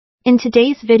In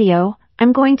today's video,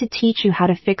 I'm going to teach you how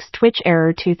to fix Twitch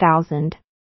error 2000.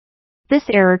 This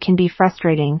error can be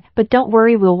frustrating, but don't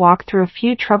worry, we'll walk through a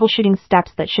few troubleshooting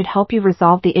steps that should help you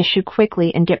resolve the issue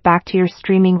quickly and get back to your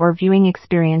streaming or viewing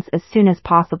experience as soon as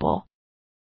possible.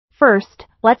 First,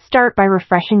 let's start by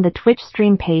refreshing the Twitch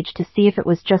stream page to see if it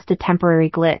was just a temporary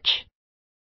glitch.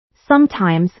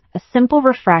 Sometimes, a simple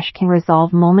refresh can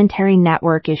resolve momentary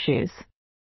network issues.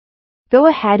 Go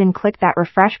ahead and click that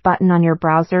refresh button on your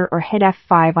browser or hit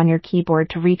F5 on your keyboard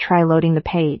to retry loading the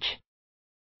page.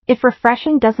 If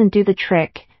refreshing doesn't do the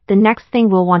trick, the next thing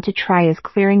we'll want to try is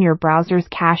clearing your browser's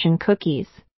cache and cookies.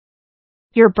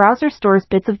 Your browser stores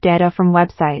bits of data from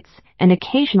websites, and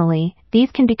occasionally,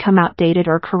 these can become outdated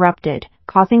or corrupted,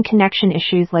 causing connection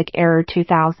issues like error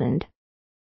 2000.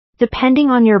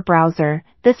 Depending on your browser,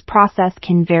 this process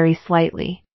can vary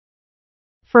slightly.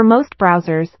 For most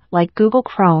browsers, like Google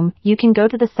Chrome, you can go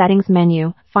to the Settings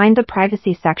menu, find the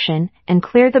Privacy section, and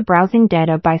clear the browsing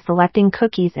data by selecting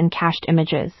Cookies and Cached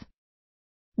Images.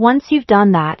 Once you've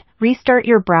done that, restart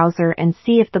your browser and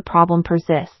see if the problem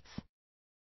persists.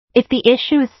 If the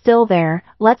issue is still there,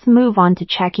 let's move on to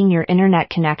checking your internet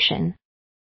connection.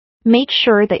 Make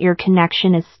sure that your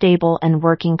connection is stable and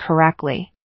working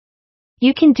correctly.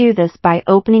 You can do this by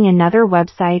opening another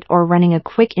website or running a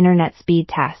quick internet speed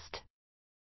test.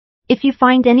 If you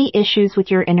find any issues with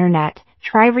your internet,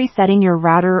 try resetting your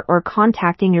router or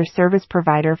contacting your service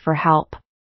provider for help.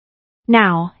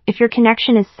 Now, if your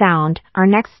connection is sound, our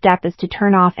next step is to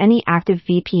turn off any active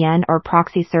VPN or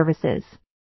proxy services.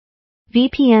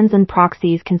 VPNs and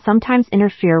proxies can sometimes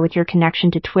interfere with your connection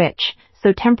to Twitch,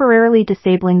 so temporarily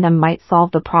disabling them might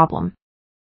solve the problem.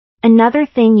 Another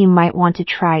thing you might want to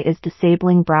try is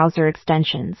disabling browser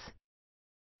extensions.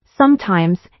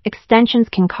 Sometimes, extensions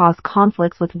can cause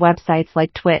conflicts with websites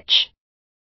like Twitch.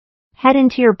 Head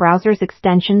into your browser's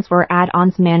extensions or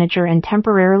add-ons manager and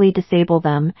temporarily disable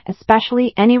them,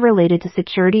 especially any related to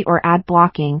security or ad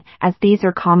blocking, as these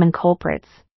are common culprits.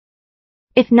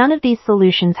 If none of these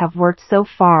solutions have worked so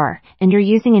far, and you're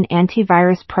using an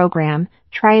antivirus program,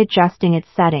 try adjusting its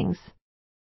settings.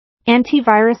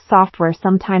 Antivirus software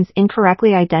sometimes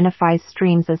incorrectly identifies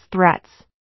streams as threats.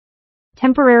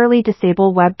 Temporarily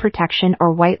disable web protection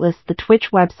or whitelist the Twitch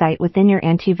website within your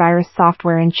antivirus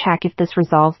software and check if this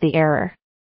resolves the error.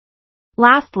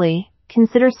 Lastly,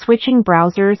 consider switching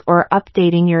browsers or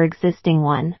updating your existing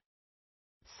one.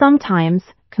 Sometimes,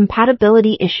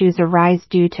 compatibility issues arise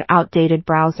due to outdated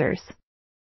browsers.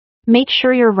 Make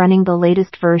sure you're running the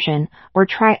latest version, or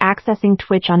try accessing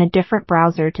Twitch on a different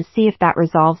browser to see if that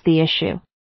resolves the issue.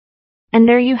 And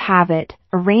there you have it,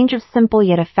 a range of simple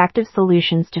yet effective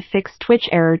solutions to fix Twitch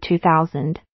error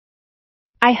 2000.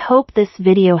 I hope this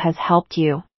video has helped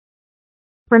you.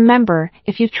 Remember,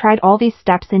 if you've tried all these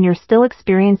steps and you're still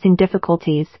experiencing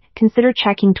difficulties, consider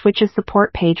checking Twitch's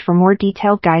support page for more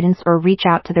detailed guidance or reach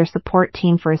out to their support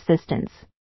team for assistance.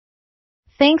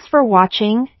 Thanks for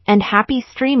watching, and happy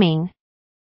streaming!